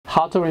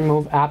How to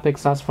remove app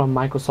access from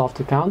Microsoft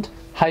account.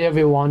 Hi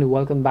everyone,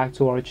 welcome back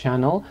to our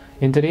channel.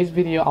 In today's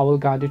video I will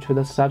guide you through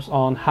the steps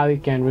on how you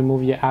can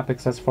remove your app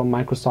access from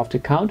Microsoft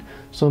account,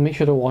 so make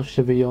sure to watch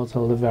the video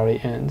until the very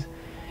end.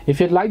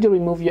 If you'd like to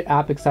remove your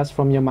app access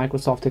from your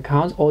Microsoft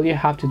account, all you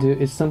have to do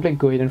is simply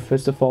go ahead and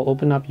first of all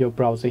open up your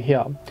browser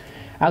here.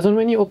 As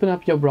when you open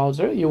up your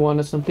browser, you want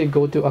to simply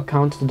go to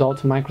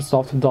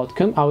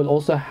account.microsoft.com. I will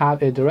also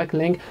have a direct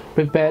link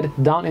prepared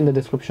down in the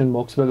description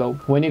box below.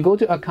 When you go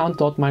to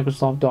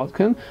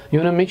account.microsoft.com, you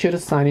want to make sure to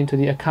sign into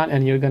the account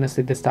and you're going to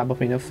see this type of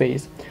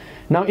interface.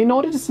 Now, in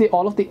order to see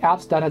all of the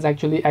apps that has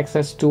actually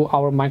access to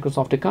our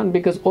Microsoft account,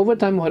 because over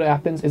time what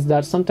happens is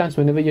that sometimes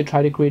whenever you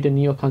try to create a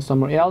new account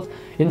somewhere else,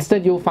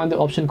 instead you'll find the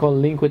option called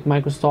link with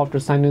Microsoft or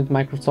sign in with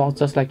Microsoft,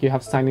 just like you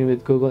have signed in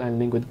with Google and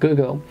link with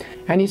Google.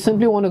 And you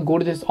simply want to go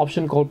to this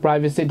option called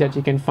privacy that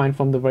you can find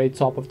from the very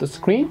top of the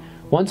screen.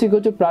 Once you go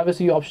to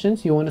privacy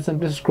options, you want to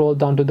simply scroll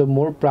down to the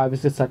more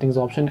privacy settings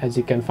option, as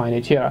you can find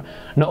it here.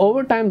 Now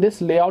over time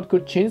this layout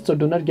could change, so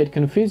do not get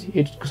confused.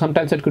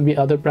 Sometimes it could be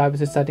other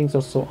privacy settings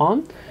or so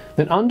on.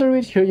 Then under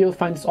it here you'll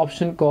find this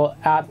option called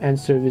app and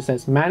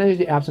services. Manage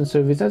the apps and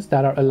services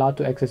that are allowed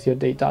to access your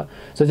data.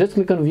 So just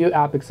click on view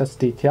app access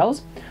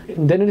details.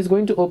 Then it is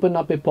going to open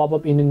up a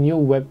pop-up in a new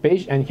web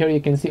page, and here you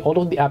can see all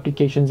of the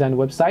applications and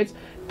websites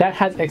that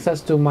has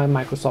access to my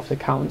Microsoft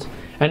account.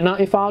 And now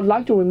if I would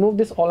like to remove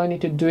this, all I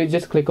need to do is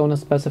just click on a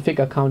specific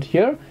account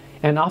here,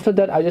 and after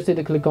that I just need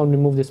to click on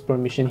remove this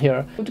permission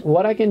here.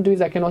 What I can do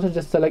is I can also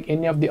just select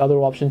any of the other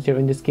options here.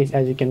 In this case,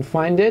 as you can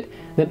find it,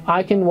 then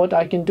what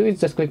I can do is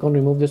just click on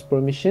remove this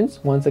permissions.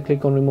 Once I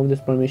click on remove this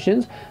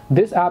permissions,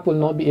 this app will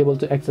not be able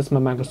to access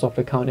my Microsoft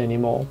account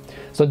anymore.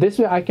 So this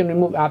way I can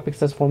remove app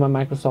access from my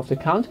Microsoft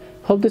account.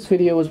 Hope this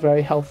video was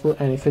very helpful,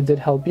 and if it did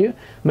help you,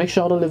 make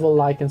sure to leave a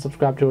like and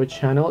subscribe to our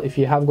channel. If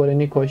you have got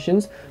any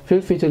questions, feel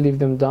free to leave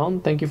them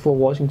down. Thank you for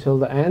watching till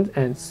the end,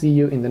 and see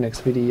you in the next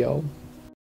video.